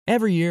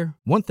Every year,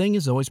 one thing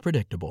is always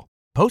predictable.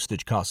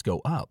 Postage costs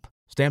go up.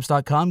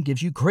 Stamps.com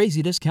gives you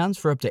crazy discounts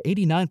for up to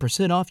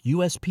 89% off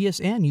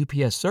USPS and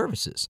UPS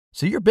services,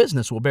 so your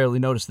business will barely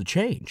notice the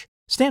change.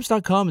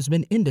 Stamps.com has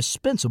been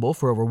indispensable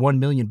for over 1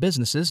 million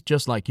businesses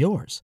just like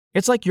yours.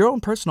 It's like your own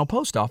personal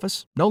post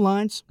office. No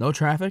lines, no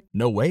traffic,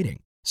 no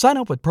waiting. Sign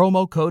up with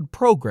promo code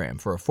PROGRAM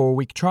for a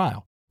 4-week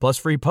trial, plus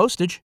free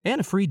postage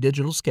and a free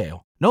digital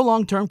scale. No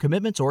long-term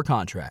commitments or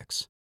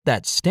contracts.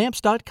 That's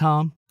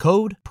Stamps.com,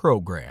 code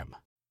PROGRAM.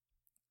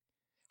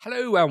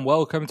 Hello and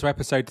welcome to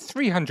episode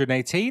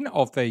 318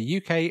 of the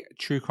UK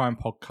True Crime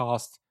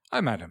Podcast.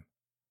 I'm Adam.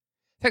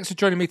 Thanks for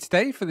joining me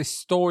today for this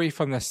story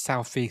from the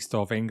southeast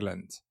of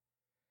England.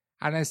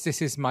 And as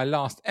this is my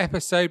last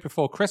episode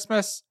before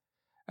Christmas,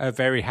 a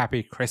very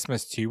happy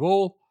Christmas to you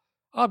all.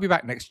 I'll be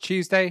back next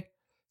Tuesday,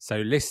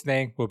 so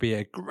listening will be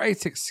a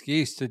great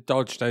excuse to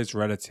dodge those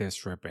relatives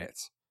for a bit.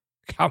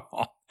 Come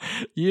on,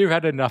 you've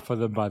had enough of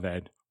them by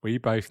then. We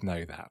both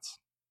know that.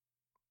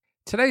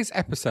 Today's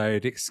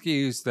episode,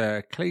 excuse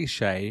the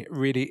cliche,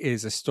 really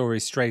is a story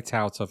straight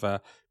out of a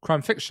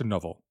crime fiction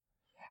novel.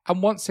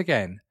 And once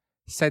again,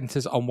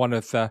 centres on one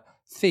of the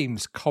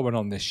themes common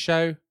on this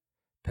show,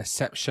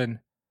 perception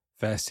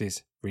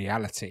versus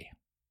reality.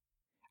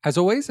 As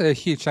always, a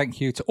huge thank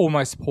you to all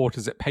my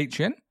supporters at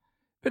Patreon,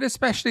 but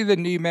especially the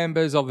new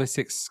members of this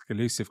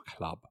exclusive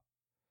club.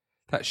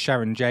 That's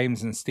Sharon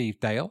James and Steve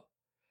Dale,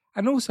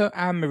 and also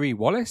Anne-Marie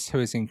Wallace, who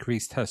has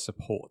increased her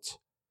support.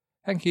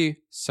 Thank you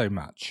so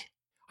much.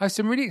 I have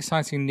some really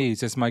exciting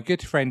news as my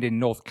good friend in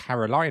North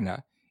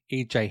Carolina,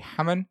 E.J.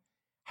 Hammond,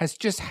 has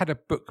just had a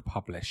book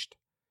published,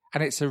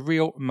 and it's a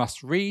real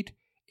must-read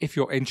if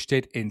you're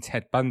interested in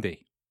Ted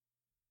Bundy.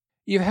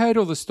 You've heard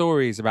all the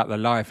stories about the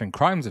life and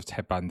crimes of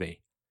Ted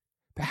Bundy,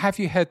 but have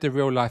you heard the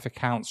real-life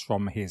accounts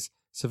from his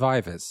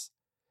survivors,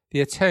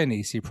 the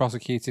attorneys who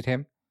prosecuted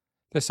him,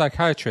 the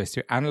psychiatrist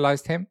who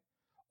analysed him,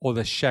 or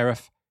the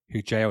sheriff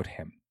who jailed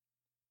him?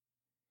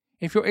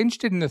 If you're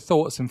interested in the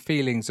thoughts and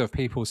feelings of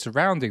people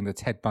surrounding the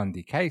Ted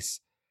Bundy case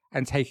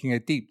and taking a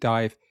deep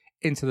dive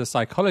into the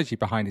psychology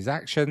behind his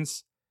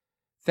actions,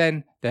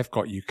 then they've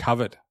got you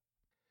covered.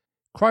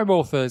 Crime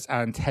authors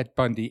and Ted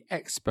Bundy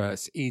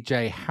experts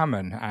E.J.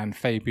 Hammond and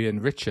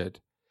Fabian Richard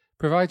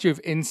provide you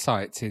with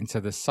insights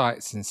into the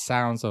sights and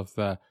sounds of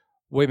the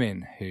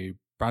women who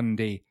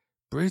Bundy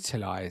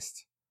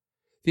brutalised,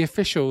 the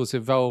officials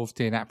involved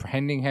in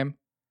apprehending him,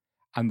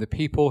 and the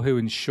people who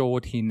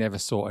ensured he never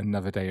saw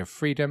another day of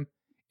freedom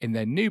in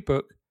their new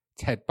book,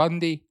 Ted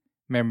Bundy,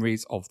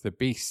 Memories of the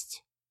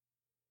Beast.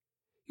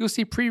 You'll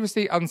see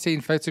previously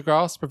unseen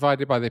photographs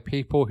provided by the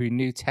people who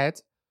knew Ted,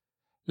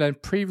 learn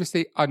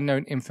previously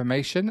unknown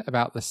information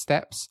about the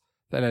steps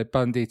that led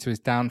Bundy to his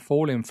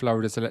downfall in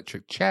Florida's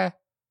electric chair,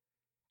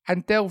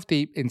 and delve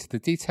deep into the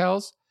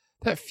details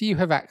that few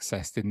have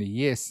accessed in the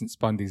years since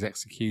Bundy's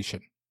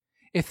execution.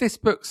 If this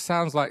book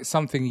sounds like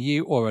something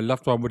you or a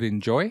loved one would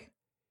enjoy,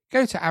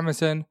 go to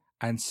Amazon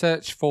and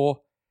search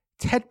for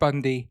Ted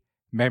Bundy,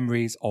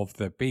 Memories of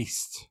the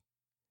Beast.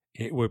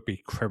 It would be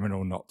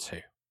criminal not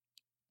to.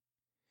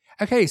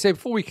 Okay, so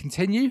before we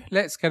continue,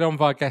 let's get on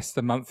with our Guess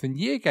the Month and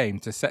Year game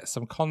to set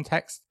some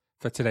context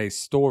for today's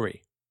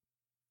story.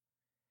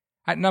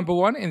 At number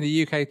 1 in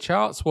the UK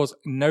charts was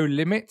No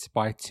Limit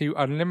by 2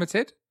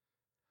 Unlimited,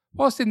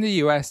 whilst in the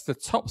US the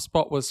top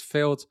spot was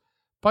filled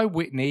by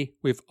Whitney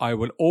with I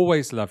Will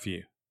Always Love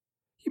You.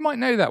 You might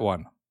know that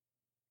one.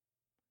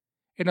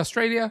 In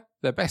Australia,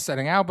 the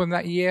best-selling album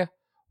that year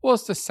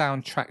was the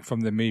soundtrack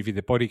from the movie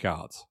The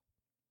Bodyguard.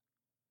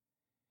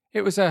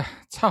 It was a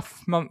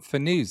tough month for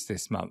news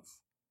this month.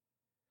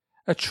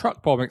 A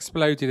truck bomb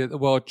exploded at the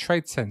World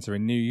Trade Center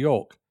in New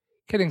York,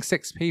 killing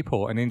 6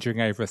 people and injuring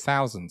over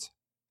 1,000.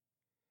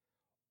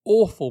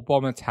 Awful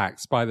bomb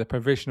attacks by the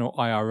Provisional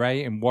IRA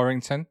in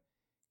Warrington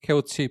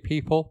killed 2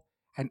 people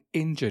and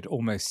injured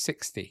almost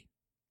 60.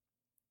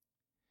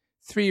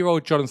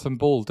 3-year-old Jonathan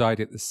Ball died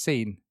at the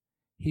scene.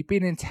 He'd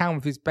been in town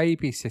with his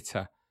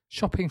babysitter,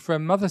 shopping for a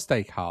Mother's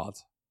Day card.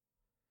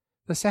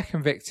 The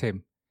second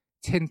victim,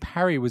 Tin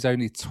Parry, was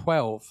only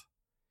 12.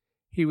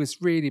 He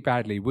was really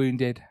badly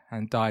wounded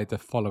and died the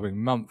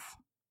following month.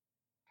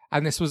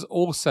 And this was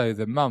also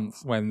the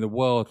month when the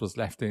world was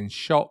left in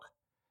shock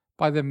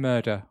by the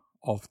murder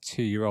of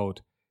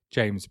 2-year-old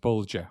James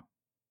Bulger.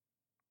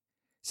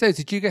 So,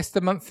 did you guess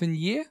the month and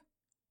year?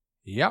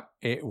 Yep,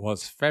 it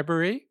was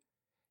February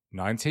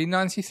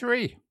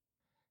 1993.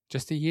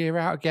 Just a year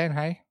out again,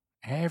 hey?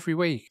 Every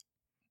week.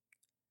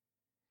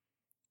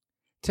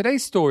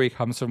 Today's story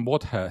comes from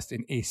Wadhurst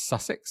in East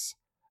Sussex,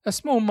 a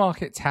small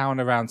market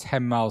town around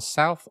 10 miles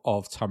south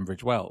of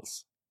Tunbridge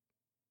Wells.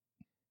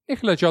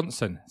 Nicola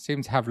Johnson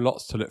seemed to have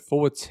lots to look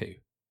forward to.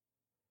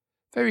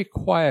 Very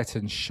quiet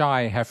and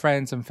shy, her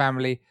friends and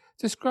family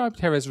described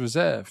her as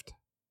reserved.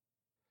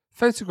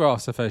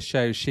 Photographs of her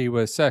show she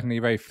was certainly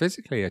very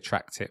physically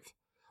attractive,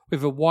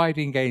 with a wide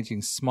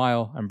engaging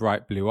smile and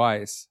bright blue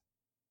eyes.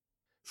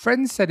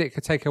 Friends said it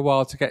could take a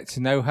while to get to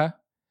know her,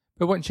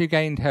 but once you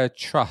gained her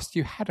trust,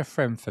 you had a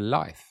friend for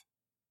life.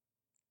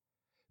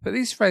 But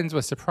these friends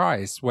were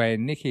surprised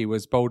when Nikki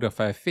was bowled off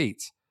her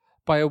feet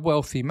by a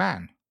wealthy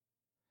man,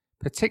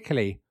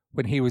 particularly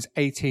when he was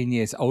 18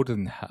 years older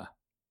than her.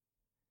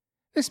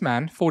 This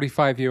man,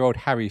 45-year-old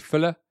Harry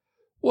Fuller,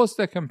 was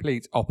the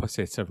complete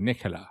opposite of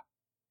Nicola.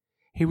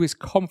 He was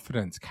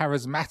confident,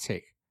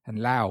 charismatic, and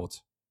loud.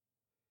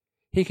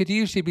 He could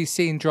usually be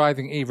seen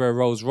driving either a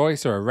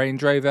Rolls-Royce or a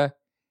Range Rover,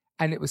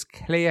 and it was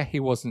clear he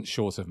wasn't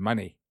short of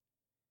money.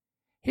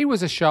 He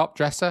was a sharp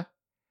dresser,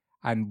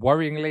 and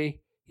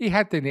worryingly, he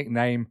had the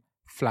nickname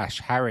Flash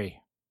Harry.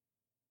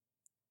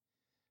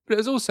 But it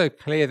was also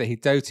clear that he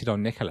doted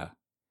on Nicola,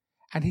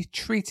 and he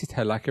treated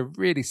her like a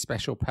really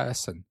special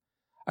person,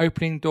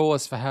 opening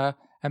doors for her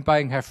and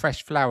buying her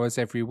fresh flowers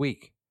every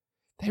week.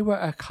 They were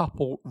a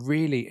couple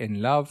really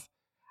in love,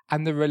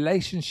 and the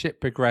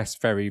relationship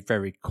progressed very,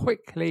 very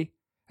quickly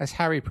as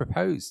Harry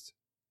proposed.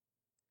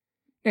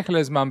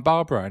 Nicola's mum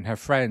Barbara and her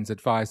friends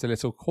advised a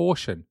little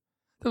caution.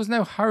 There was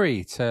no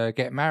hurry to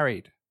get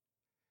married.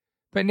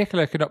 But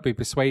Nicola could not be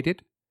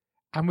persuaded,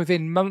 and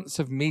within months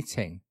of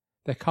meeting,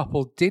 the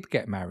couple did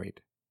get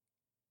married.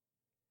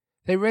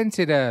 They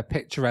rented a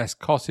picturesque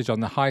cottage on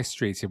the high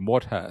street in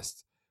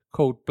Wadhurst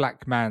called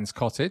Black Man's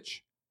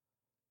Cottage.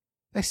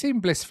 They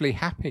seemed blissfully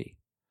happy,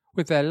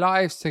 with their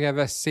lives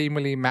together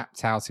seemingly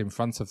mapped out in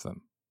front of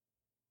them.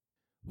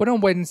 When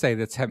on Wednesday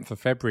the 10th of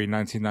February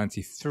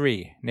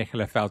 1993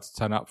 Nicola failed to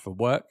turn up for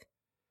work,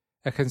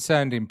 a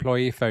concerned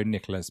employee phoned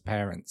Nicola's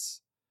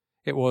parents.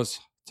 It was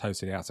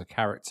totally out of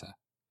character.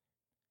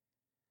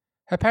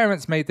 Her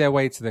parents made their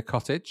way to the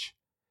cottage,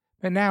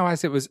 but now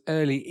as it was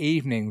early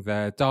evening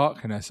the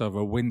darkness of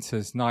a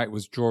winter's night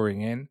was drawing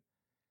in,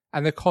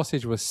 and the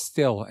cottage was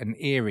still and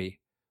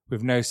eerie,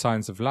 with no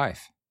signs of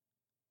life.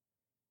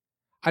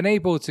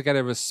 Unable to get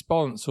a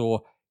response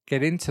or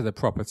get into the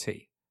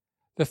property,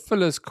 the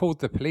Fullers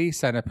called the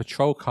police and a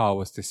patrol car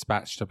was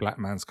dispatched to Black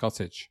Man's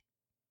Cottage.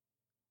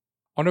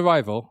 On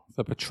arrival,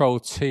 the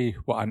patrol too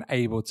were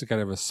unable to get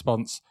a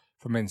response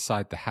from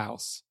inside the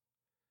house,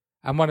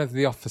 and one of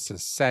the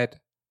officers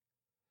said,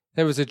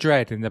 "There was a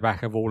dread in the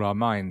back of all our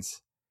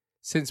minds.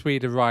 Since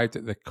we'd arrived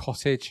at the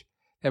cottage,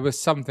 there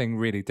was something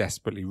really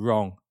desperately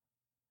wrong.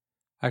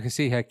 I could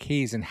see her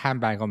keys and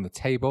handbag on the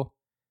table,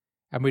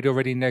 and we'd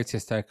already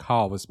noticed her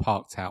car was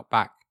parked out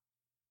back."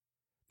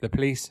 The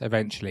police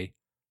eventually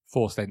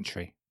forced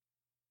entry.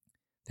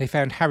 They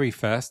found Harry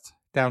first,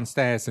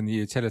 downstairs in the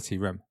utility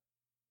room.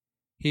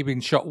 He'd been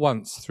shot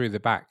once through the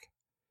back,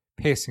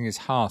 piercing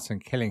his heart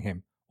and killing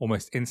him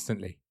almost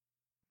instantly.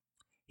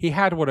 He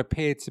had what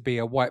appeared to be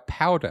a white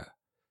powder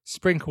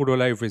sprinkled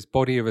all over his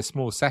body with a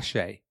small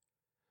sachet,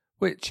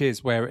 which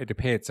is where it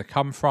appeared to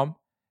come from,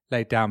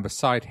 laid down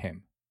beside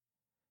him,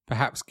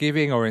 perhaps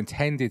giving or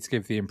intended to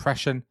give the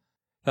impression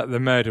that the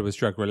murder was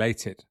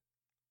drug-related.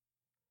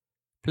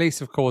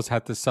 Police, of course,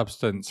 had the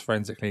substance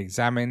forensically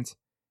examined,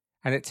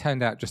 and it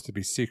turned out just to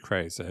be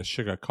sucrose, a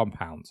sugar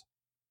compound.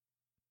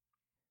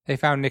 They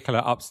found Nicola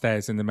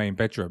upstairs in the main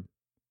bedroom.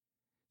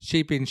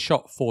 She'd been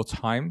shot 4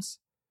 times,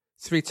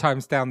 3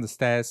 times down the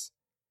stairs,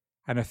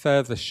 and a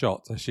further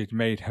shot as she'd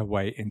made her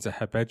way into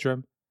her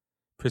bedroom,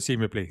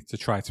 presumably to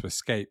try to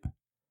escape.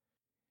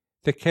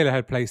 The killer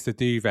had placed a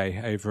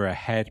duvet over her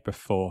head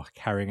before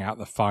carrying out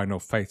the final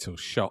fatal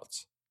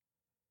shot.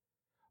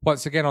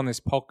 Once again on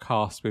this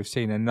podcast, we've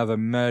seen another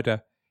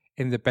murder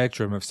in the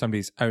bedroom of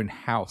somebody's own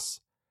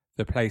house,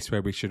 the place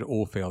where we should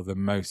all feel the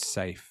most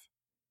safe.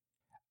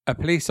 A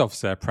police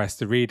officer pressed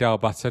the redial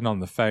button on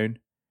the phone,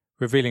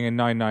 revealing a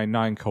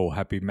 999 call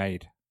had been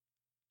made.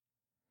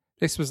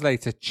 This was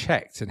later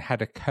checked and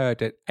had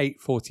occurred at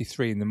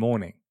 8:43 in the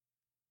morning.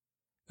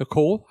 The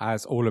call,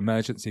 as all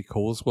emergency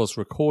calls, was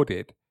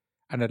recorded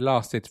and had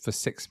lasted for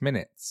 6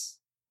 minutes.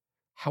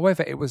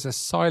 However, it was a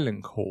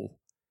silent call,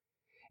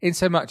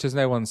 insomuch as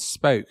no one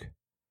spoke,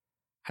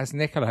 as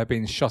Nicola had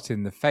been shot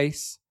in the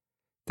face,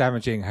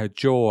 damaging her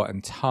jaw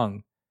and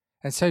tongue,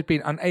 and so had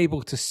been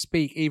unable to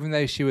speak even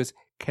though she was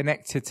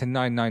connected to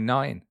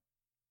 999.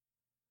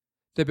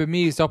 The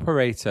bemused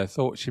operator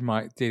thought she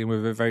might be dealing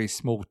with a very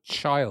small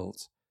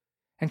child,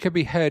 and could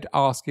be heard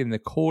asking the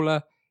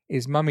caller,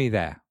 "Is Mummy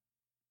there?"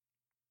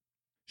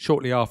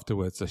 Shortly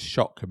afterwards, a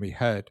shot can be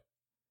heard.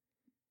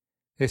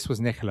 This was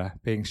Nicola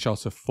being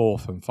shot a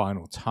 4th and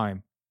final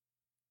time.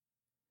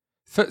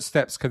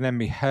 Footsteps can then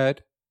be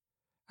heard,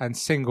 and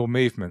single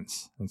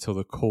movements until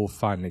the call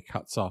finally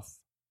cuts off.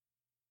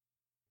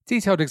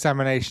 Detailed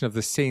examination of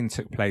the scene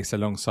took place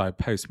alongside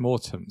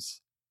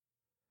post-mortems.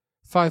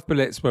 5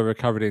 bullets were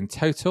recovered in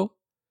total,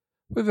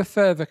 with a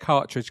further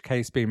cartridge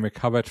case being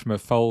recovered from a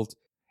fold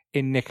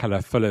in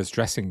Nicola Fuller's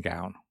dressing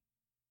gown.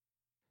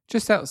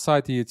 Just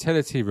outside the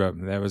utility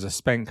room there was a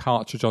spent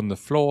cartridge on the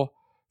floor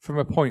from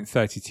a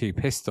 .32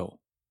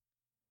 pistol.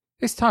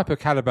 This type of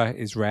caliber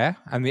is rare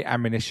and the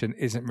ammunition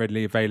isn't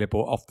readily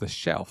available off the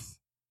shelf.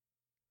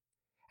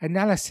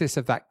 Analysis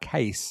of that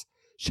case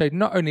showed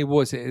not only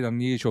was it an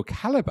unusual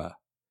caliber,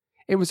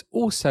 it was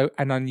also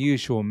an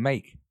unusual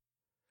make,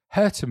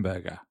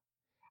 Hertenberger,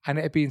 and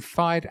it had been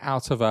fired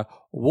out of a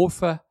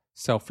Walther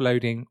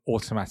self-loading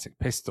automatic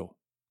pistol.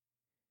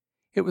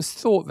 It was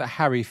thought that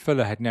Harry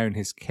Fuller had known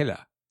his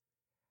killer,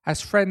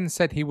 as friends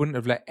said he wouldn't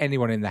have let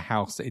anyone in the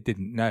house that he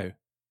didn't know.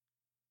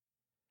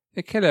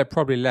 The killer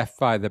probably left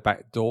via the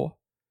back door,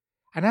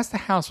 and as the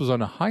house was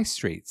on a high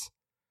street,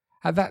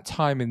 at that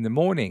time in the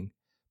morning,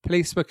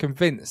 police were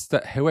convinced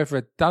that whoever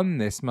had done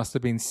this must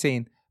have been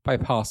seen by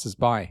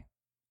passers-by.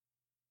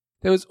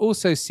 There was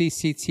also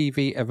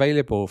CCTV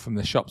available from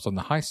the shops on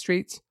the high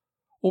street,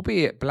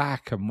 albeit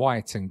black and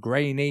white and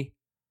grainy.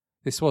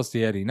 This was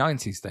the early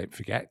 90s, don't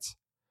forget.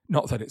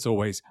 Not that it's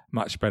always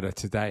much better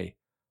today.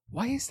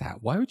 Why is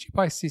that? Why would you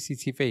buy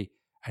CCTV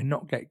and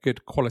not get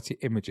good quality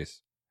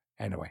images?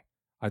 Anyway,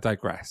 I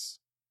digress.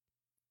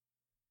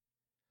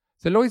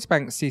 The Lloyds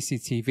Bank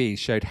CCTV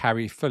showed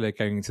Harry Fuller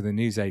going into the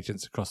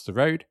newsagents across the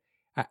road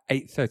at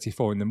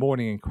 8:34 in the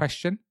morning in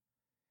question,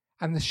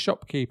 and the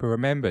shopkeeper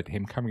remembered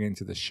him coming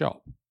into the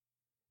shop.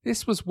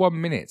 This was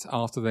 1 minute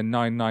after the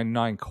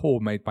 999 call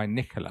made by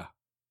Nicola.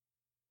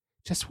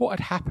 Just what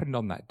had happened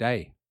on that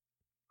day?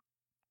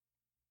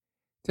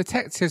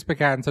 Detectives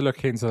began to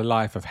look into the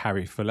life of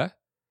Harry Fuller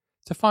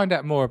to find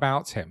out more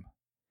about him,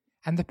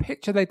 and the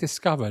picture they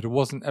discovered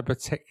wasn't a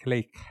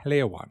particularly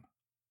clear one.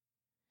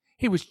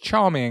 He was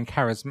charming and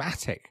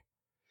charismatic,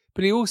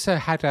 but he also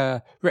had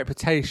a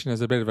reputation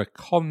as a bit of a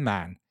con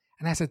man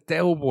and as a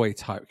Del Boy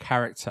type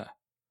character.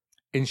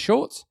 In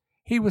short,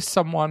 he was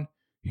someone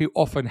who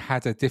often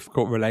had a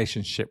difficult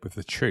relationship with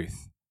the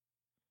truth.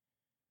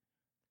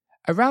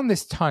 Around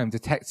this time,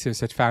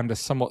 detectives had found a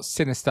somewhat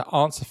sinister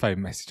answer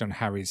phone message on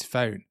Harry's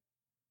phone.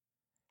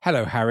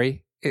 "Hello,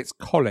 Harry, it's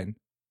Colin.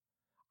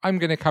 I'm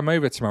going to come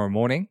over tomorrow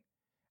morning,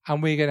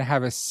 and we're going to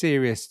have a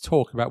serious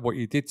talk about what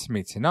you did to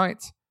me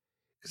tonight,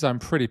 because I'm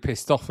pretty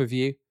pissed off with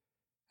you,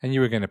 and you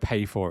were going to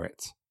pay for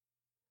it.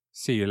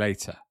 See you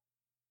later."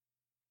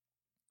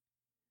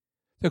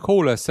 The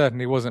caller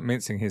certainly wasn't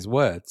mincing his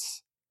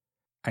words,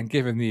 and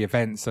given the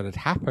events that had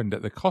happened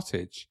at the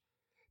cottage,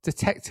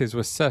 detectives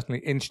were certainly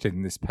interested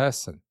in this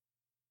person.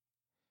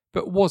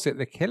 But was it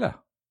the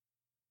killer?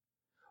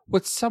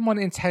 Would someone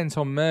intent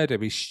on murder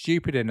be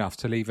stupid enough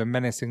to leave a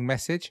menacing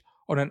message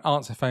on an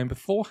answer phone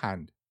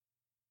beforehand?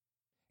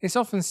 It's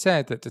often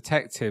said that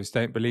detectives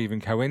don't believe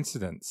in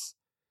coincidence,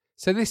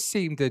 so this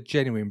seemed a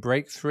genuine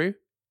breakthrough,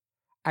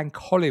 and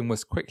Colin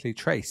was quickly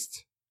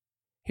traced.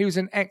 He was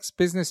an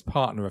ex-business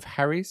partner of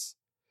Harry's,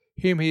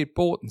 whom he had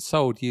bought and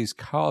sold used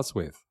cars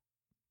with.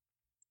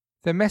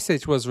 The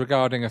message was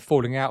regarding a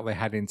falling out they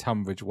had in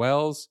Tunbridge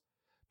Wells,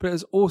 but it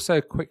was also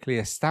quickly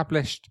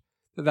established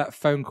that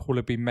phone call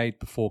had been made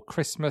before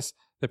Christmas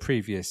the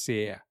previous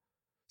year,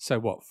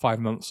 so 5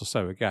 months or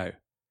so ago,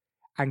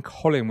 and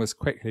Colin was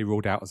quickly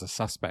ruled out as a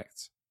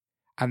suspect,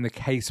 and the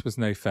case was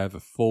no further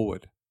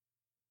forward.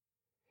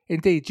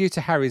 Indeed, due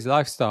to Harry's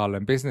lifestyle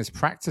and business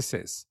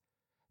practices,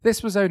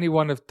 this was only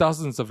one of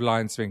dozens of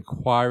lines of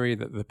inquiry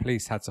that the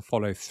police had to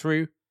follow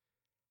through.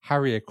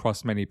 Harry had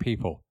crossed many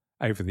people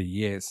over the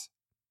years.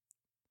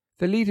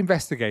 The lead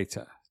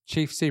investigator,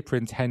 Chief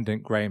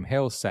Superintendent Graham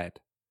Hill, said,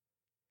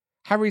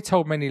 "Harry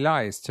told many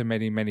lies to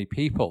many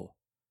people,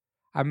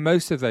 and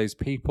most of those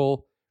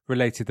people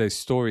related those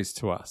stories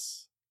to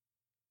us.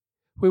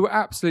 We were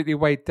absolutely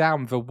weighed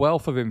down with a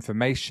wealth of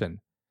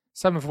information,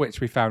 some of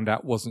which we found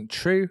out wasn't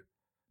true,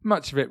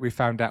 much of it we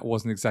found out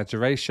was an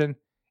exaggeration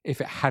if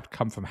it had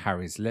come from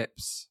Harry's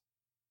lips.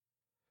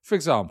 For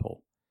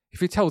example, if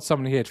he told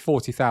someone he had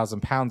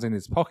 £40,000 in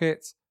his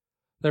pocket,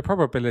 the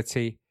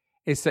probability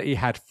is that he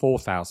had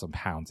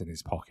 £4,000 in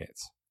his pocket."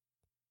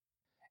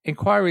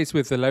 Inquiries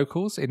with the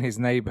locals in his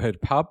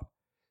neighbourhood pub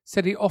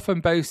said he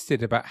often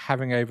boasted about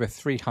having over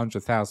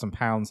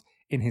 £300,000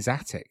 in his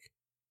attic.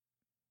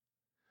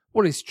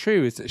 What is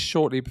true is that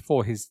shortly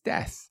before his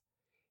death,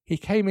 he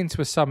came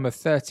into a sum of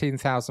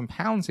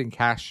 £13,000 in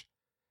cash,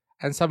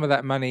 and some of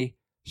that money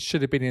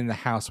should have been in the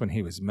house when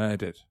he was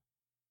murdered.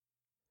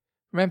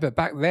 Remember,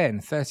 back then,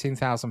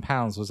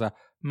 £13,000 was a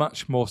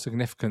much more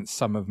significant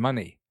sum of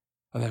money,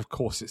 although of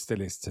course it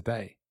still is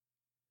today.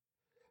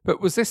 But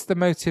was this the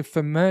motive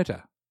for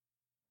murder?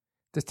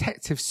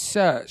 Detectives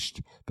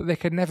searched, but they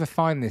could never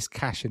find this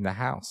cash in the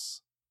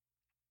house.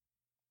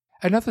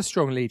 Another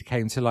strong lead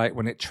came to light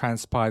when it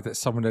transpired that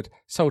someone had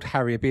sold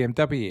Harry a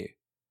BMW,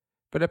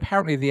 but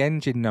apparently the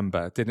engine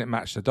number didn't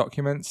match the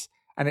documents,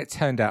 and it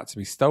turned out to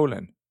be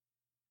stolen.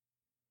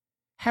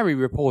 Harry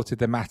reported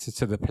the matter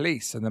to the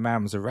police, and the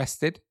man was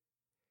arrested.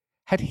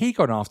 Had he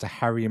gone after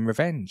Harry in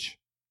revenge?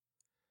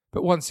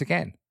 But once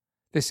again,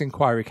 this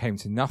inquiry came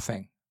to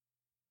nothing.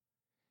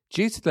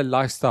 Due to the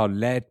lifestyle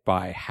led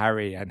by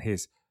Harry and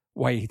his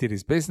way he did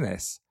his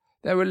business,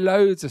 there were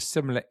loads of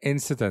similar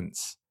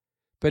incidents,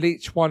 but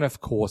each one, of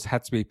course,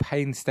 had to be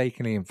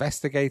painstakingly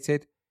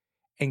investigated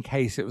in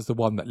case it was the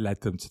one that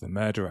led them to the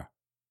murderer.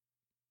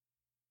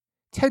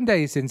 10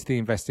 days into the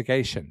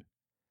investigation,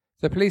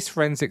 the police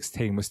forensics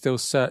team was still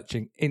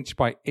searching inch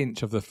by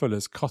inch of the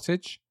Fuller's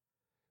cottage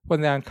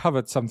when they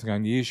uncovered something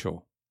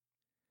unusual.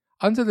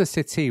 Under the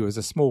settee was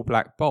a small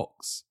black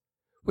box,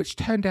 which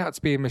turned out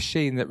to be a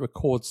machine that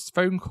records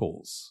phone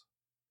calls.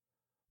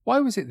 Why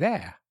was it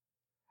there?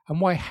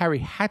 And why Harry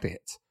had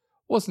it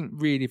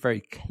wasn't really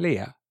very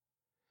clear,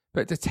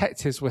 but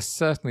detectives were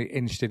certainly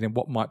interested in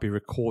what might be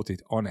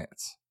recorded on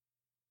it.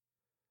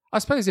 I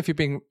suppose if you're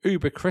being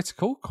uber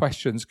critical,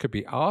 questions could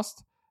be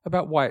asked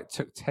about why it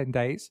took 10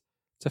 days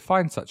to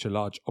find such a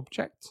large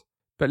object,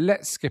 but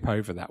let's skip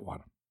over that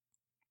one.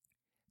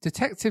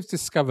 Detectives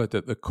discovered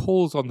that the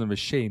calls on the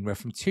machine were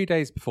from 2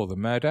 days before the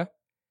murder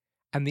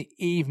and the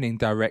evening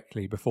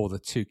directly before the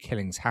two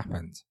killings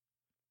happened.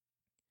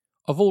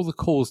 Of all the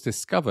calls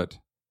discovered,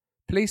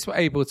 police were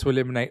able to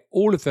eliminate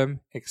all of them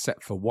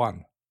except for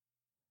one.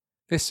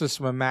 This was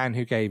from a man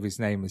who gave his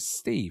name as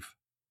Steve,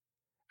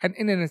 and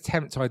in an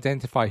attempt to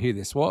identify who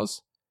this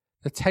was,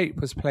 the tape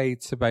was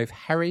played to both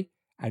Harry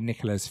and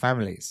Nicola's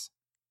families.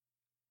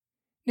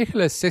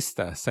 Nicola's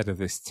sister said of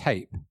this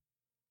tape,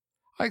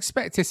 "I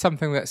expected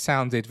something that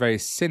sounded very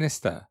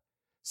sinister,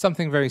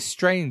 something very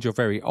strange or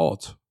very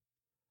odd.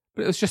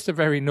 But it was just a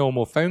very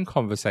normal phone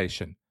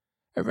conversation,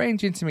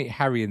 arranging to meet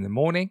Harry in the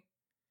morning,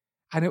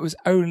 and it was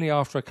only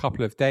after a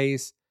couple of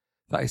days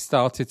that I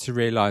started to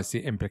realise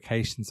the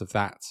implications of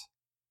that.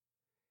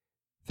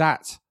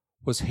 That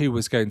was who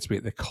was going to be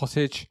at the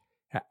cottage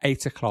at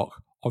 8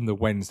 o'clock on the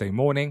Wednesday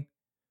morning,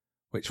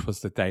 which was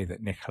the day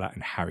that Nicola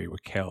and Harry were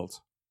killed."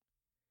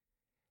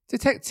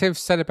 Detectives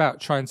set about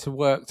trying to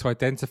work to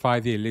identify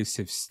the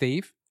elusive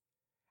Steve,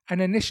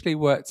 and initially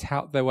worked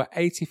out there were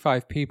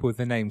 85 people with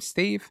the name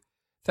Steve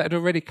that had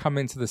already come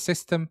into the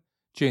system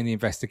during the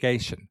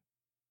investigation.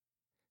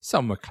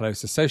 Some were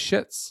close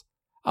associates,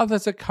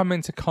 others had come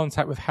into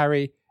contact with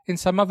Harry in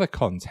some other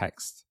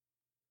context.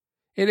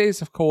 It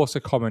is, of course, a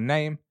common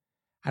name,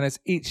 and as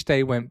each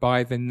day went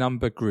by, the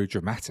number grew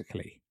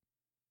dramatically.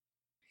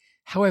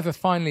 However,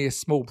 finally a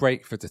small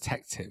break for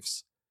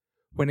detectives,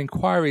 when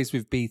inquiries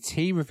with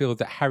BT revealed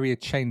that Harry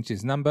had changed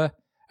his number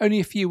only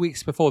a few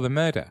weeks before the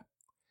murder,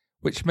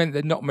 which meant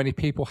that not many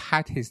people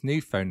had his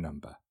new phone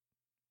number.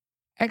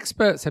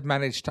 Experts had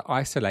managed to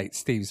isolate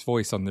Steve's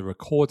voice on the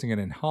recording and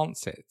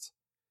enhance it,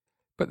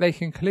 but they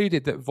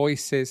concluded that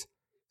voices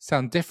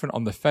sound different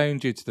on the phone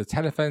due to the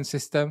telephone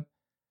system,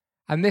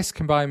 and this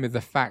combined with the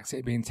fact it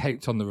had been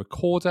taped on the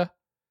recorder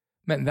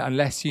meant that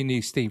unless you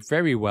knew Steve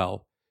very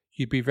well,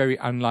 you'd be very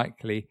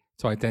unlikely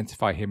to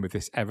identify him with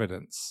this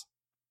evidence.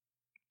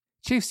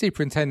 Chief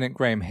Superintendent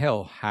Graham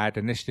Hill had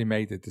initially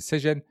made the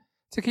decision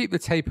to keep the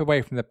tape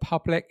away from the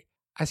public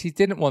as he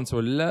didn't want to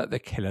alert the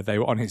killer they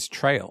were on his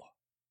trail.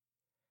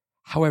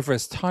 However,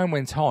 as time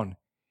went on,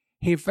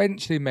 he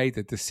eventually made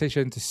the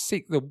decision to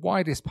seek the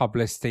widest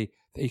publicity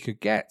that he could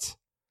get,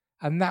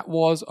 and that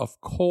was,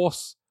 of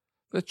course,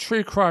 the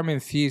true crime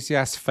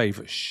enthusiast's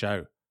favourite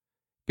show,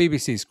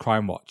 BBC's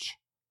Crime Watch.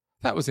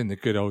 That was in the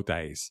good old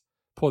days,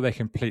 before they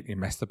completely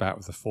messed about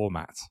with the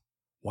format.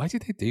 Why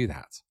did they do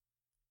that?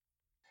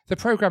 The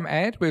programme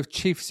aired with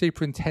Chief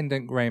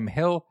Superintendent Graham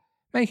Hill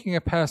making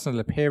a personal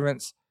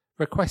appearance,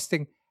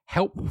 requesting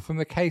help from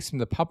the case from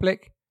the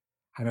public,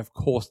 and of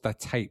course the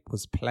tape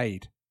was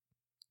played.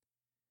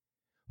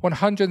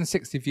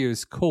 160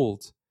 viewers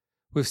called,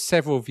 with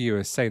several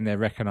viewers saying they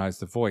recognised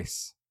the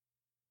voice.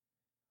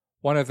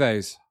 One of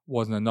those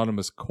was an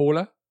anonymous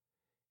caller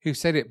who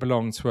said it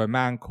belonged to a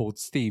man called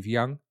Steve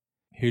Young,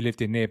 who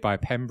lived in nearby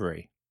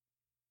Pembury.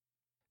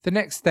 The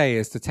next day,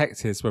 as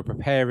detectives were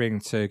preparing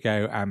to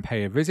go and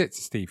pay a visit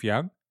to Steve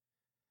Young,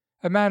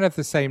 a man of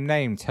the same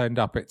name turned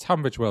up at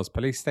Tunbridge Wells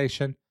police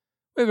station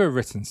with a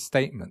written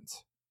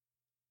statement.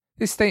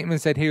 This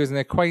statement said he was an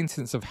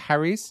acquaintance of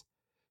Harry's,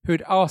 who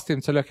had asked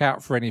him to look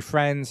out for any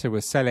friends who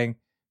were selling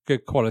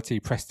good quality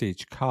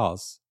prestige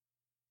cars.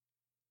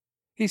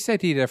 He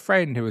said he had a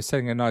friend who was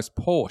selling a nice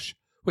Porsche,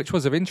 which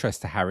was of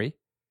interest to Harry,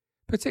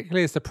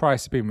 particularly as the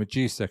price had been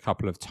reduced a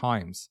couple of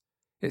times.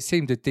 It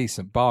seemed a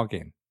decent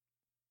bargain.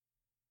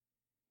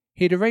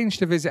 He had arranged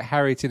to visit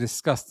Harry to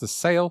discuss the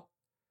sale,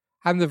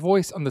 and the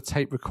voice on the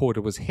tape recorder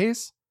was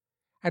his,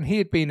 and he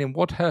had been in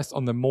Wadhurst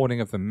on the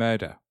morning of the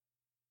murder.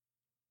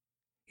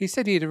 He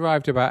said he had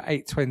arrived about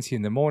 8:20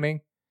 in the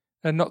morning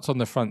and knocked on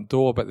the front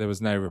door, but there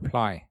was no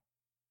reply.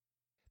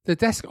 The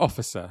desk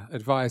officer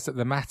advised that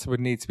the matter would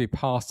need to be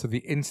passed to the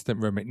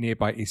incident room at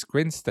nearby East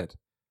Grinstead,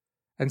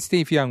 and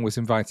Steve Young was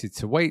invited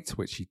to wait,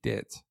 which he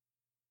did.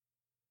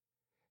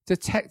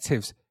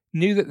 Detectives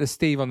knew that the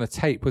Steve on the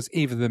tape was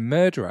either the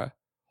murderer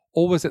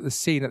or was at the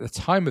scene at the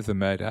time of the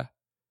murder,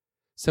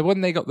 so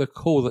when they got the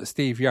call that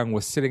Steve Young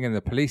was sitting in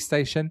the police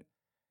station,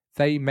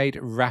 they made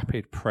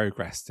rapid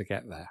progress to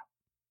get there.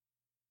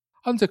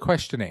 Under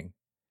questioning,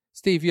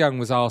 Steve Young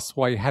was asked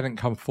why he hadn't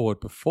come forward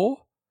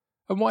before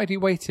and why he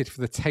waited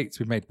for the tape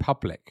to be made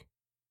public.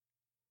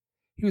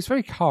 He was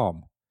very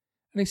calm,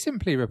 and he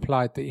simply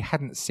replied that he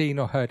hadn't seen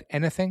or heard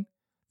anything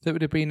that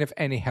would have been of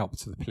any help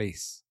to the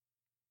police.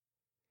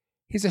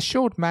 His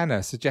assured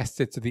manner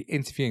suggested to the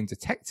interviewing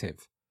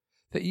detective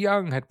that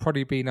Young had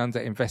probably been under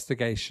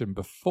investigation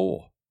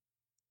before.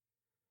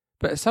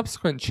 But a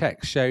subsequent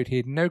check showed he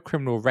had no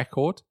criminal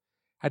record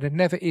and had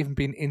never even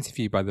been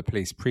interviewed by the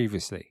police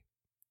previously.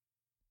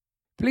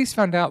 Police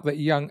found out that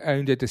Young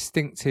owned a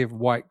distinctive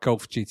white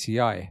Golf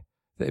GTI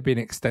that had been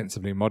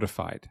extensively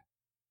modified.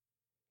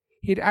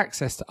 He had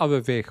access to other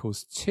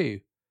vehicles too,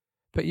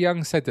 but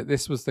Young said that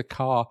this was the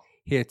car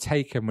he had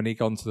taken when he'd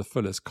gone to the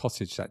Fuller's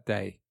cottage that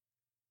day.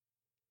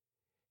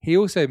 He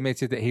also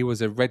admitted that he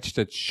was a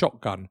registered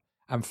shotgun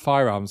and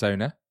firearms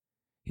owner.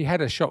 He had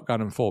a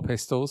shotgun and 4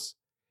 pistols.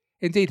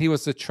 Indeed, he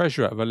was the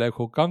treasurer of a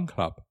local gun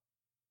club.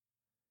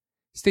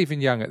 Stephen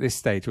Young at this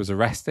stage was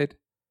arrested,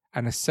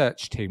 and a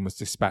search team was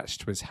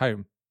dispatched to his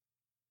home.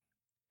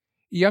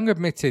 Young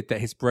admitted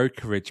that his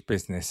brokerage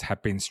business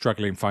had been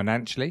struggling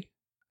financially.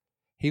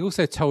 He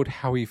also told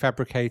how he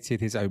fabricated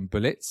his own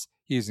bullets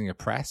using a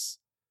press,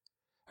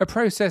 a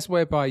process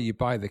whereby you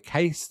buy the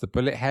case, the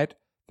bullet head,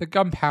 the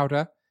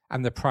gunpowder,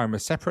 and the primer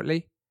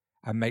separately,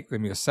 and make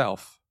them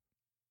yourself.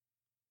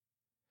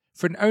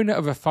 For an owner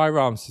of a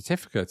firearms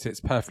certificate,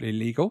 it's perfectly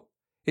legal,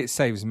 it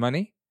saves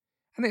money,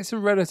 and it's a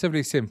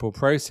relatively simple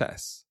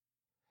process.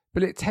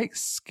 But it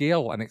takes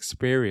skill and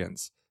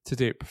experience to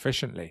do it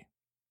proficiently.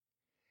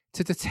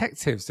 To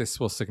detectives, this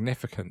was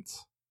significant.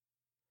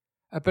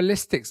 A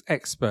ballistics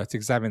expert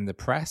examined the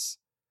press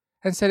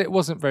and said it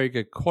wasn't very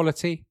good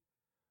quality,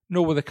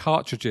 nor were the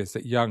cartridges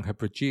that Young had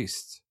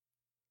produced.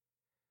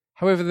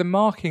 However, the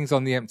markings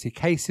on the empty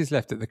cases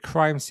left at the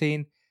crime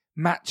scene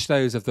matched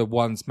those of the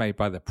ones made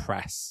by the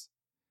press.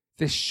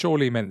 This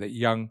surely meant that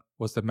Young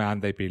was the man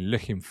they'd been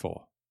looking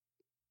for.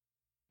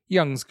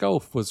 Young's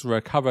Golf was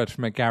recovered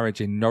from a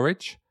garage in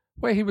Norwich,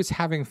 where he was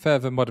having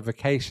further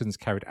modifications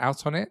carried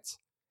out on it,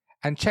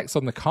 and checks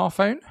on the car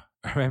phone,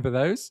 remember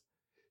those,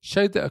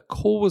 showed that a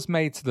call was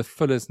made to the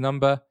Fuller's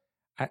number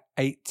at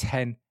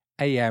 8:10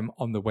 a.m.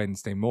 on the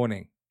Wednesday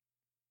morning.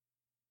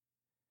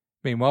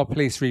 Meanwhile,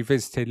 police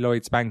revisited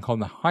Lloyd's Bank on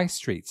the High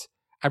Street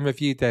and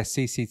reviewed their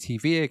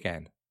CCTV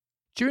again.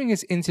 During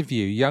his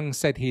interview, Young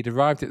said he'd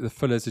arrived at the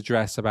Fuller's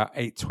address about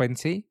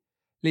 8:20,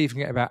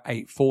 leaving at about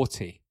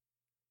 8:40.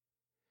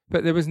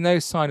 But there was no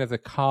sign of the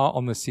car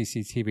on the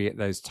CCTV at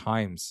those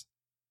times.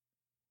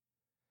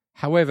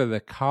 However, the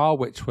car,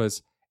 which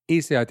was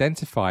easily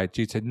identified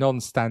due to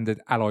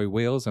non-standard alloy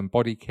wheels and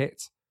body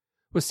kit,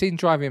 was seen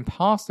driving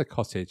past the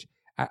cottage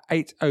at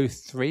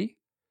 8:03,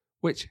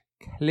 which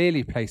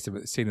clearly placed him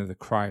at the scene of the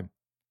crime.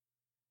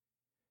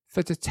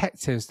 For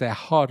detectives, their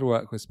hard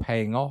work was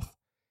paying off,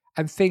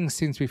 and things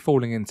seemed to be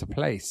falling into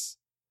place.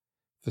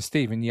 For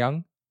Stephen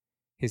Young,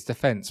 his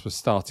defence was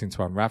starting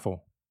to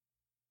unravel.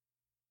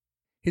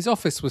 His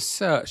office was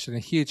searched and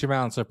a huge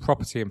amount of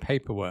property and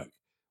paperwork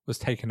was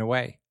taken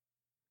away.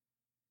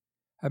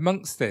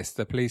 Amongst this,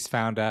 the police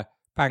found a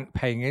bank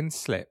paying-in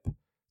slip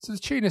to the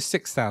tune of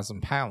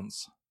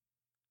 £6,000.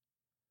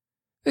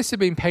 This had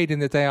been paid in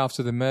the day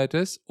after the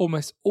murders,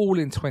 almost all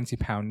in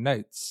 £20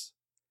 notes.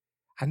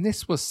 And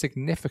this was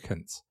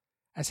significant,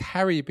 as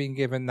Harry had been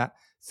given that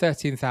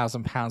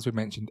 £13,000 we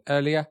mentioned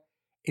earlier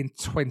in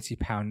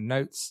 £20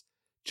 notes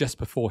just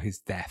before his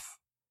death.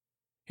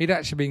 He'd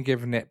actually been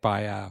given it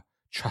by a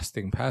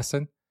trusting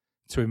person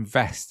to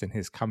invest in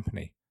his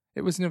company.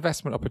 It was an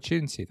investment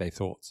opportunity, they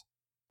thought.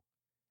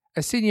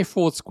 A senior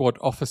fraud squad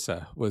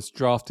officer was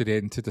drafted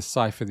in to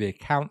decipher the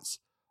accounts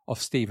of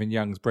Stephen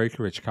Young's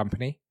brokerage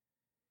company,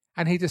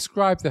 and he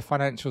described the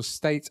financial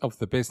state of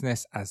the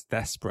business as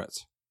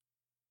desperate.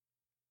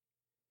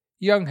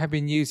 Young had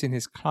been using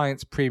his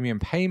clients' premium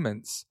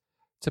payments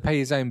to pay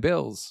his own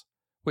bills,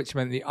 which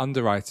meant the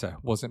underwriter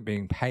wasn't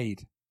being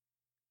paid.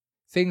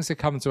 Things had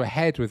come to a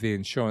head with the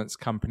insurance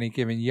company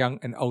giving Young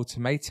an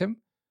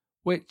ultimatum,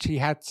 which he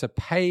had to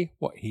pay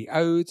what he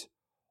owed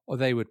or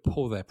they would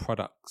pull their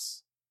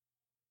products.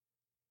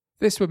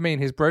 This would mean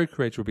his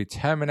brokerage would be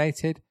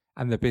terminated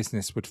and the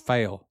business would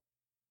fail.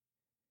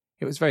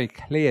 It was very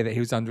clear that he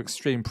was under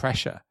extreme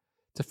pressure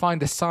to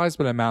find a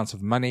sizable amount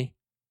of money,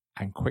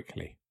 and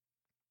quickly.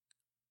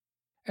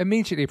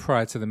 Immediately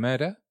prior to the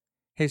murder,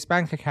 his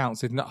bank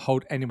accounts did not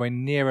hold anywhere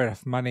near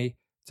enough money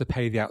to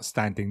pay the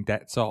outstanding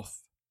debts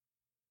off.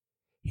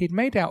 He'd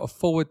made out a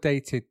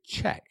forward-dated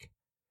cheque,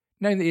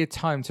 knowing that he had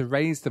time to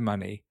raise the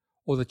money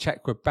or the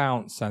cheque would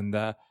bounce and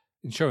the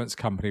insurance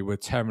company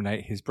would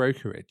terminate his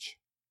brokerage.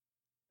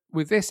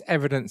 With this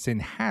evidence in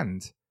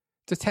hand,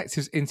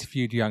 detectives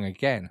interviewed Young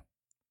again.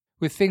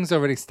 With things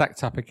already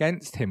stacked up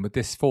against him, would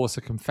this force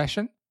a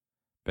confession?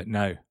 But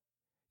no,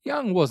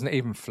 Young wasn't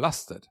even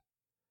flustered.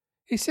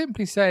 He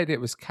simply said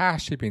it was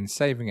cash he'd been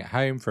saving at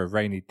home for a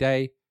rainy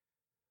day,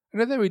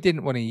 and although he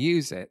didn't want to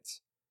use it,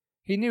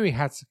 he knew he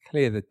had to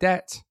clear the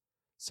debt,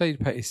 so he'd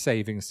put his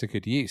savings to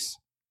good use.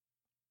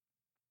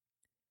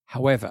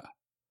 However,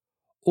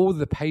 all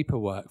the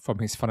paperwork from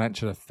his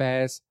financial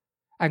affairs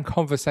and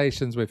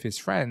conversations with his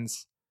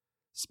friends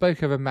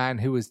spoke of a man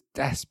who was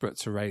desperate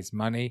to raise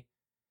money,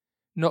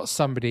 not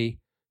somebody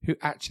who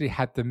actually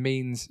had the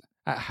means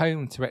at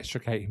home to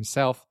extricate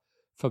himself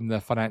from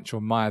the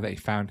financial mire that he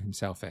found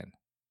himself in.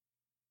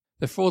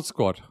 The fraud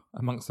squad,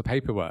 amongst the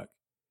paperwork,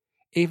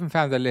 even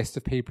found a list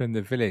of people in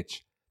the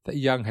village that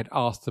Young had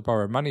asked to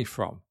borrow money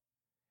from,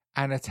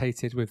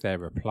 annotated with their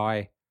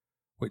reply,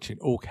 which in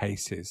all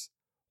cases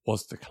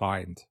was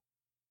declined.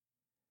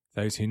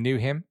 Those who knew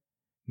him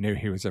knew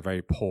he was a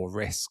very poor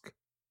risk.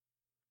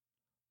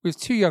 With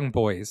 2 young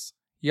boys,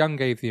 Young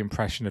gave the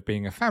impression of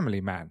being a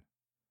family man.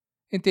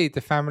 Indeed,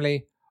 the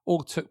family,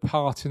 all took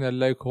part in a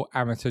local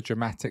amateur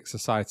dramatic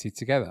society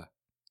together.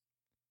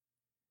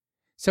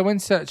 So when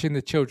searching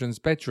the children's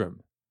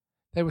bedroom,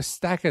 they were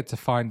staggered to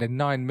find a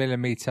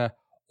 9mm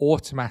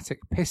automatic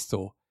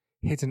pistol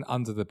hidden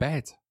under the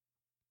bed.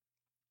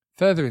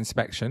 Further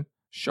inspection,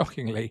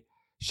 shockingly,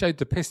 showed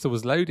the pistol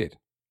was loaded.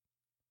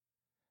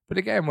 But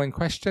again, when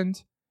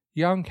questioned,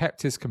 Young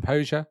kept his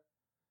composure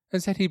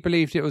and said he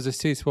believed it was a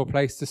suitable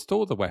place to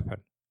store the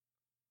weapon.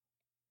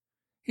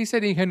 He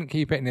said he couldn't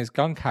keep it in his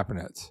gun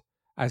cabinet,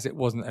 as it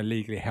wasn't a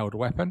legally held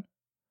weapon,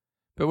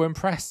 but when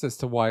pressed as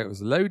to why it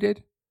was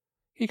loaded,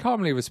 he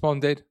calmly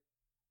responded,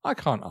 "I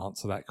can't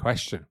answer that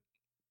question."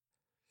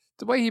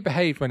 The way he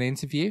behaved when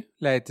interviewed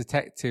led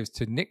detectives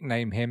to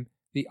nickname him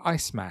the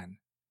Iceman,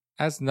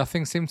 as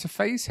nothing seemed to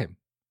faze him.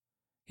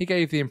 He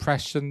gave the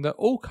impression that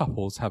all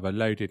couples have a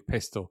loaded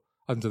pistol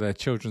under their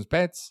children's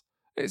beds.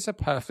 It's a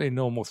perfectly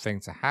normal thing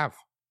to have.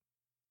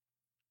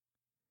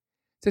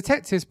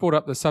 Detectives brought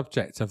up the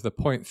subject of the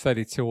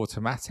 .32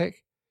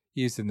 automatic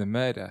used in the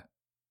murder.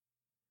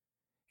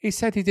 He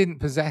said he didn't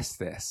possess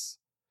this,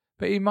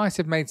 but he might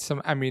have made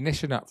some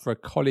ammunition up for a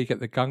colleague at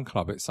the gun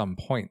club at some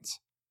point.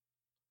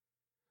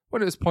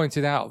 When it was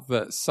pointed out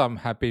that some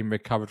had been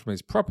recovered from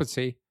his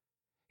property,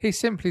 he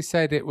simply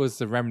said it was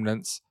the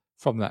remnants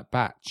from that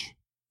batch.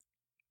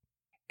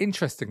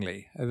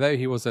 Interestingly, although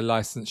he was a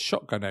licensed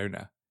shotgun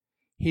owner,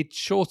 he'd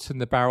shortened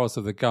the barrels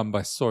of the gun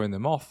by sawing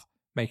them off,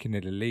 making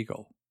it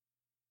illegal.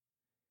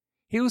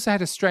 He also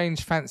had a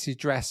strange fancy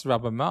dress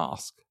rubber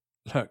mask.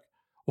 Look,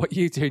 what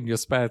you do in your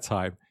spare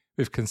time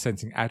with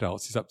consenting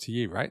adults is up to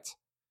you, right?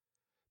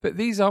 But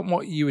these aren't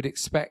what you would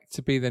expect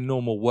to be the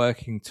normal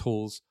working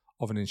tools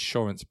of an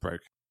insurance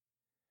broker.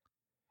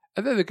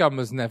 Although the gun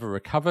was never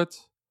recovered,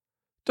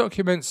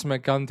 documents from a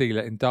gun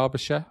dealer in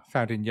Derbyshire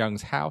found in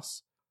Young's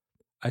house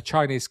a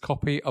Chinese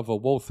copy of a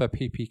Walther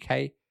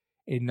PPK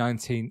in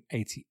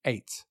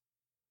 1988.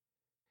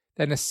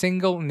 Then a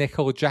single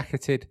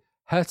nickel-jacketed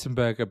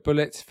Hertenberger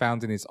bullet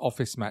found in his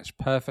office matched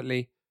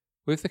perfectly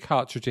with the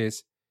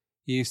cartridges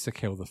used to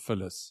kill the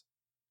Fullers.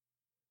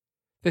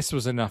 This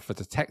was enough for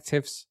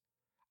detectives,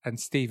 and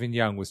Stephen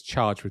Young was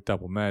charged with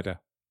double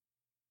murder.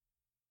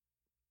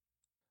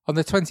 On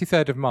the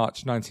 23rd of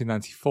March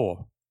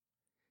 1994,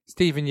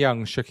 Stephen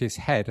Young shook his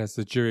head as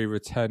the jury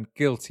returned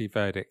guilty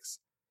verdicts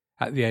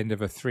at the end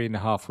of a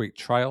 3.5-week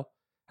trial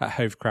at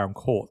Hove Crown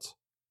Court.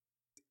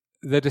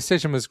 The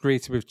decision was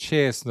greeted with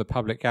cheers from the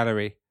public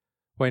gallery,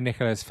 where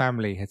Nicola's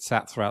family had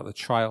sat throughout the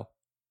trial.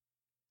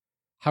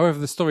 However,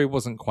 the story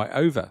wasn't quite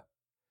over.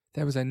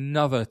 There was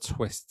another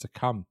twist to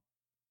come.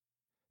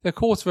 The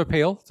Court of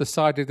Appeal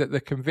decided that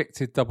the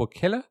convicted double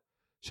killer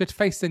should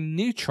face a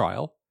new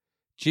trial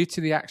due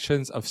to the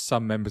actions of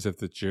some members of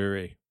the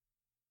jury.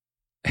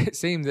 It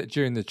seemed that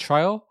during the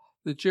trial,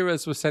 the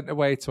jurors were sent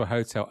away to a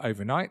hotel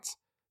overnight,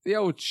 the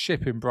old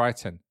Ship in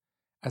Brighton,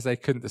 as they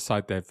couldn't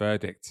decide their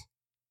verdict.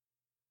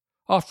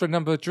 After a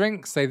number of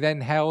drinks, they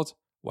then held,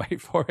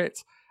 wait for it,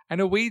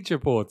 an Ouija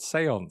board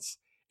séance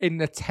in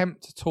an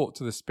attempt to talk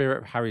to the spirit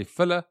of Harry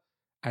Fuller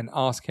and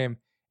ask him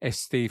if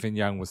Stephen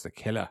Young was the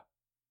killer.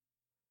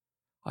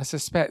 I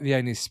suspect the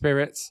only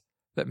spirits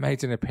that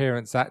made an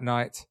appearance that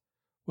night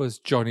was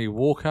Johnny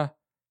Walker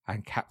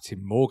and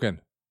Captain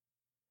Morgan.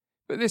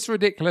 But this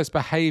ridiculous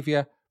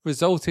behaviour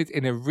resulted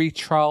in a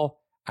retrial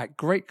at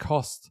great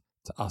cost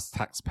to us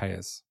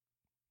taxpayers.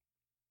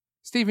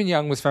 Stephen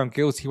Young was found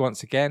guilty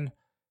once again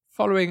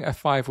following a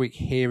 5-week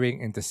hearing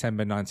in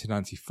December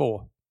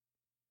 1994.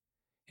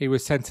 He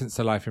was sentenced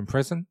to life in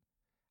prison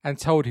and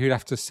told he would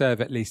have to serve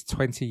at least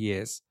 20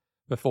 years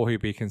before he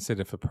would be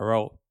considered for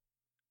parole.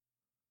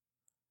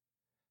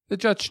 The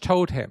judge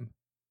told him,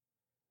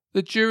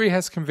 "The jury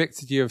has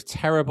convicted you of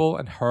terrible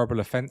and horrible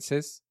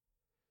offences.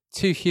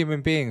 2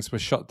 human beings were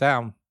shot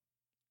down.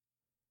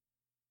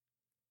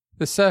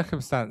 The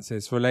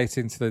circumstances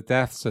relating to the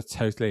deaths are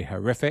totally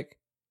horrific.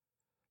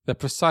 The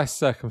precise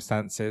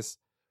circumstances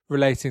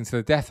relating to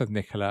the death of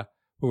Nicola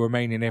will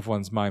remain in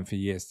everyone's mind for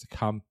years to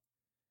come."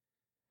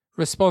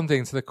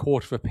 Responding to the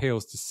Court of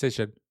Appeal's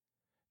decision,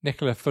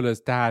 Nicola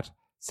Fuller's dad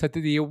said that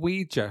the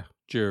Ouija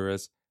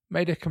jurors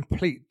made a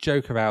complete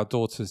joke of our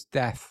daughter's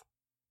death.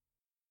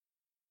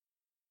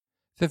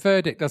 The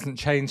verdict doesn't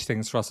change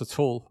things for us at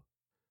all.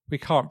 We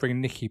can't bring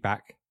Nikki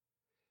back,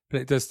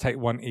 but it does take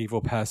one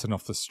evil person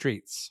off the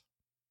streets.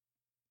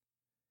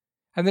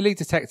 And the lead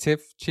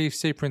detective, Chief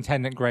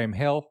Superintendent Graham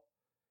Hill,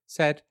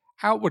 said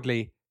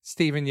outwardly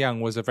Stephen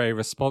Young was a very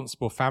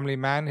responsible family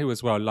man who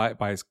was well liked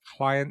by his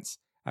clients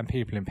and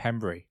people in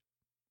Pembury.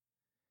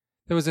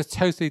 There was a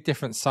totally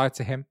different side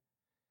to him,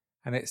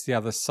 and it's the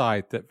other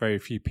side that very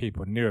few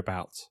people knew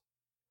about.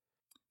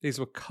 These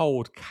were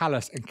cold,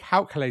 callous and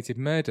calculated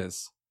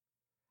murders,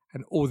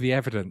 and all the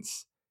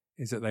evidence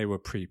is that they were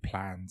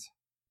pre-planned.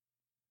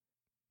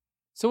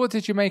 So what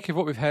did you make of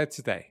what we've heard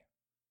today?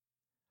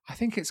 I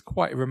think it's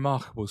quite a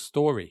remarkable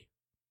story.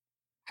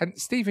 And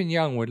Stephen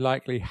Young would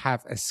likely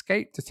have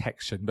escaped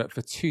detection but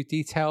for 2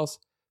 details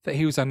that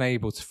he was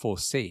unable to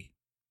foresee.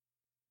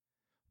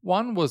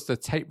 One was the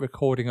tape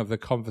recording of the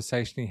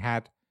conversation he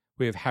had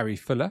with Harry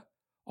Fuller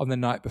on the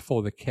night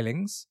before the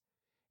killings,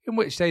 in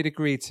which they'd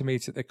agreed to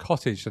meet at the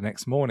cottage the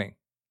next morning.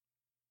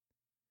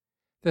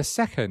 The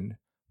second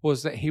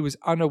was that he was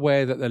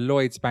unaware that the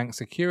Lloyds Bank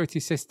security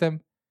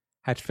system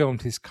had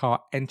filmed his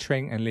car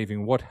entering and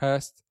leaving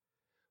Wadhurst,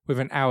 with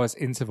an hour's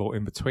interval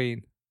in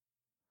between.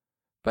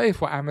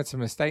 Both were amateur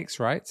mistakes,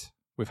 right?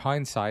 With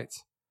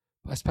hindsight,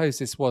 but I suppose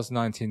this was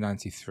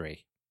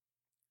 1993.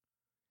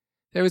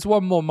 There is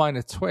one more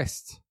minor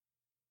twist.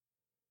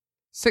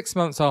 6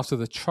 months after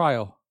the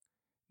trial,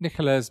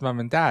 Nicola's mum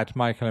and dad,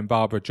 Michael and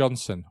Barbara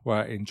Johnson,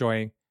 were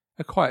enjoying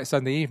a quiet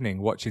Sunday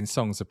evening watching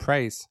Songs of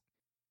Praise.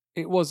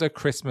 It was a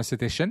Christmas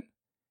edition,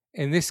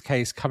 in this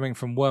case coming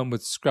from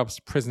Wormwood Scrubs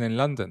prison in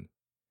London.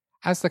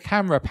 As the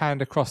camera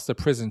panned across the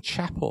prison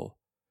chapel,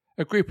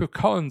 a group of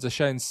cons are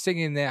shown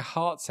singing their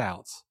hearts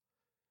out.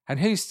 And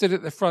who stood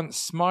at the front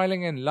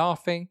smiling and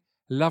laughing,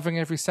 loving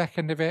every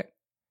second of it?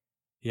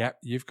 Yep,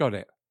 you've got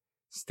it.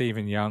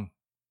 Stephen Young.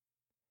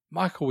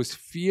 Michael was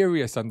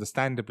furious,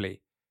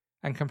 understandably,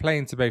 and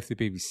complained to both the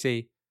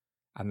BBC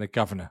and the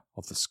governor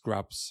of the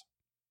Scrubs.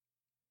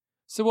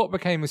 So what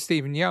became of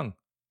Stephen Young?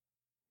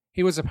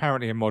 He was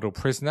apparently a model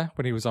prisoner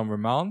when he was on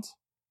remand.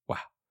 Well,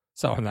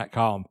 so on that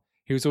calm,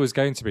 he was always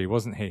going to be,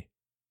 wasn't he?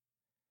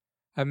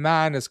 A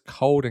man as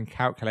cold and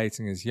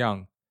calculating as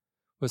Young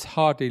was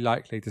hardly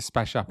likely to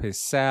smash up his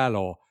cell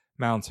or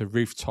mount a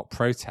rooftop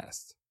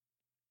protest.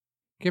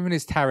 Given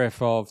his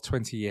tariff of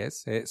 20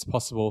 years, it's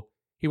possible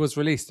he was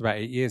released about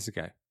 8 years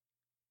ago.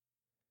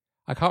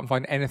 I can't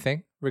find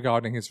anything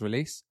regarding his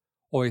release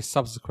or his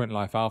subsequent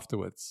life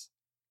afterwards.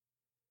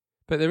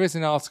 But there is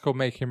an article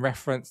making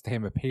reference to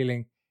him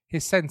appealing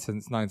his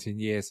sentence 19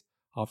 years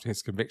after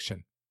his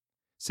conviction.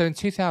 So in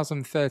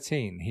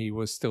 2013, he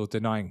was still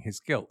denying his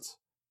guilt.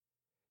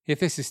 If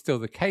this is still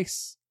the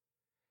case,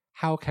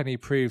 how can he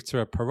prove to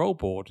a parole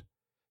board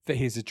that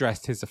he's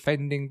addressed his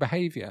offending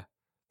behaviour,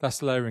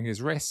 thus lowering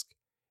his risk,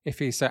 if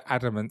he's so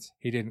adamant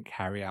he didn't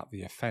carry out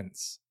the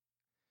offence?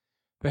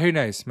 But who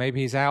knows,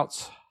 maybe he's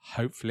out,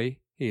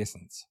 hopefully he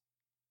isn't.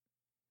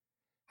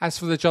 As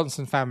for the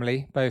Johnson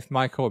family, both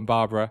Michael and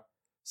Barbara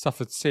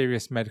suffered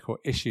serious medical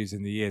issues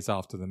in the years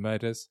after the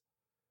murders,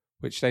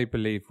 which they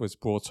believe was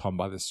brought on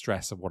by the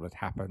stress of what had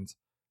happened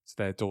to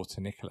their daughter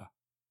Nicola.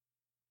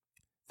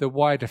 The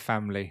wider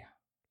family,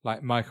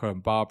 like Michael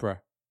and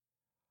Barbara,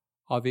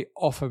 are the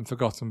often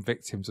forgotten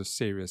victims of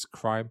serious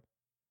crime,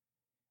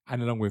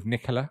 and along with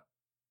Nicola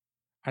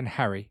and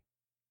Harry,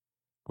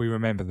 we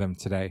remember them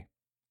today.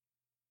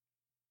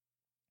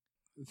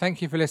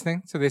 Thank you for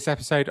listening to this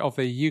episode of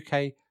the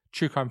UK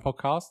True Crime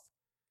Podcast.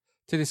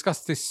 To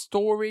discuss this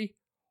story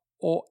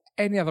or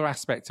any other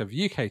aspect of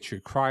UK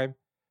True Crime,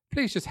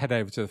 please just head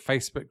over to the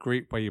Facebook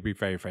group where you'll be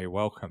very, very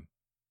welcome.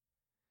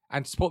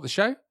 And to support the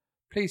show,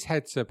 please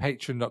head to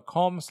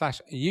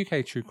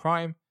patreon.com/UK True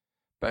Crime.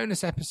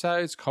 Bonus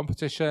episodes,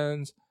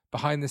 competitions,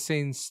 behind the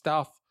scenes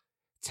stuff,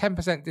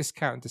 10%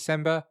 discount in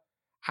December,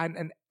 and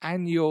an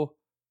annual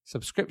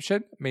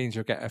subscription means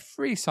you'll get a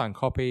free signed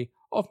copy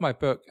of my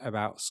book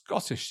about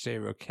Scottish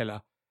serial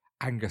killer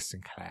Angus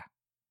Sinclair.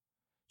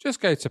 Just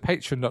go to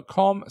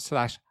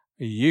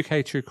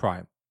patreon.com/UK True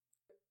Crime.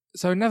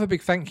 So another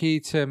big thank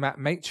you to Matt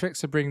Matrix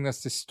for bringing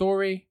us this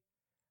story.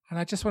 And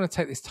I just want to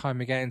take this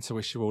time again to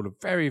wish you all a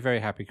very, very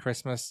happy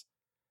Christmas.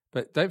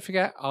 But don't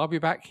forget, I'll be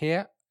back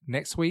here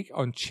next week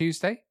on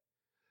Tuesday.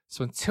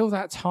 So until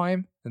that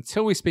time,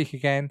 until we speak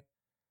again,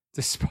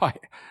 despite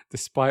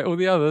all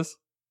the others,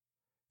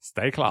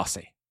 stay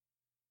classy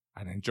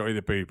and enjoy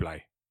the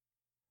buble.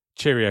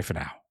 Cheerio for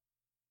now.